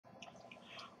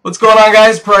What's going on,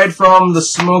 guys? Pride from the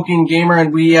Smoking Gamer,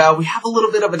 and we have a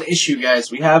little bit of an issue,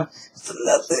 guys. We have a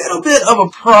little bit of a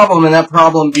problem, and that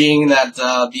problem being that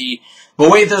the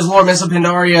BWTL lore, Miss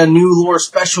Pandaria, new lore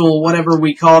special, whatever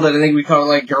we called it. I think we called it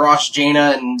like Garrosh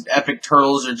Jaina and Epic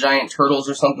Turtles or Giant Turtles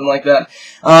or something like that.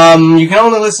 You can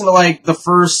only listen to like the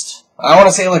first, I want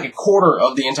to say like a quarter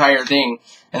of the entire thing,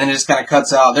 and then it just kind of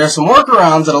cuts out. There are some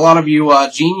workarounds that a lot of you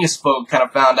genius folk kind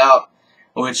of found out.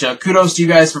 Which, kudos to you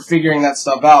guys for figuring that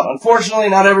stuff out. Unfortunately,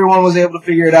 not everyone was able to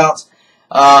figure it out.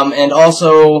 And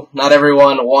also, not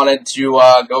everyone wanted to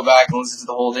go back and listen to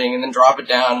the whole thing and then drop it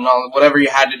down and all whatever you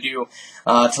had to do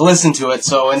to listen to it.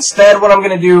 So instead, what I'm going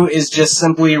to do is just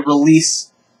simply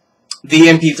release the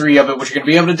MP3 of it, which you're going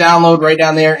to be able to download right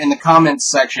down there in the comments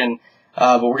section.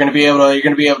 But you're going to be able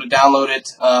to download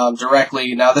it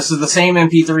directly. Now, this is the same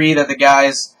MP3 that the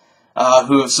guys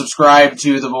who have subscribed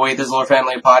to the BWTL Lore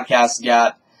Family podcast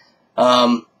got.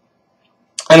 I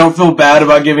don't feel bad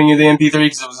about giving you the MP3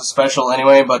 because it was a special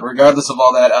anyway, but regardless of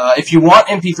all that, if you want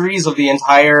MP3s of the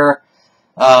entire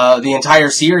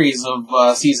series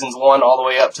of seasons 1 all the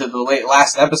way up to the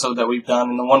last episode that we've done,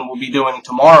 and the one we'll be doing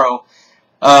tomorrow,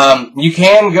 you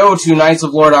can go to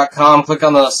knightsoflore.com, click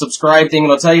on the subscribe thing,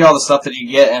 it'll tell you all the stuff that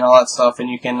you get and all that stuff, and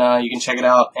you can check it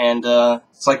out, and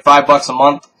it's like $5 a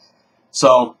month,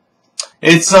 so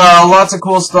it's lots of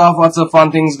cool stuff, lots of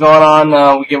fun things going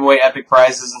on. We give away epic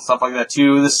prizes and stuff like that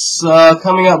too. This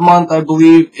coming up month, I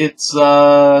believe it's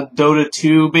Dota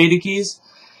 2 beta keys.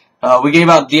 We gave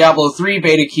out Diablo 3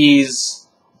 beta keys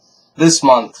this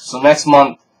month, so next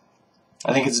month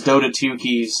I think it's Dota 2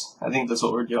 keys. I think that's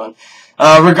what we're doing.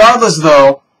 Regardless,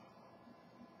 though,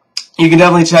 you can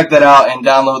definitely check that out and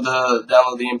download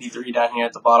the MP3 down here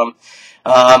at the bottom.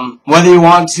 Whether you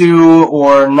want to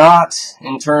or not,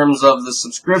 in terms of the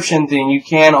subscription thing, you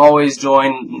can always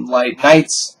join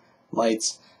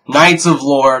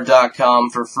knightsoflore.com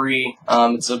for free.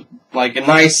 It's a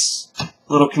nice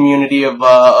little community of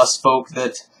us folk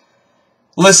that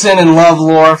listen and love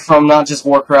lore from not just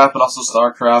Warcraft but also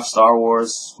StarCraft, Star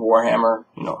Wars, Warhammer,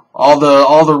 all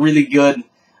the really good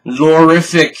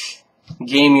lore-ific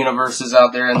game universes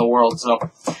out there in the world. So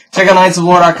check out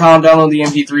knightsoflore.com, download the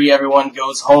MP3. Everyone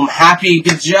goes home happy.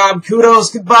 Good job,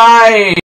 kudos, goodbye.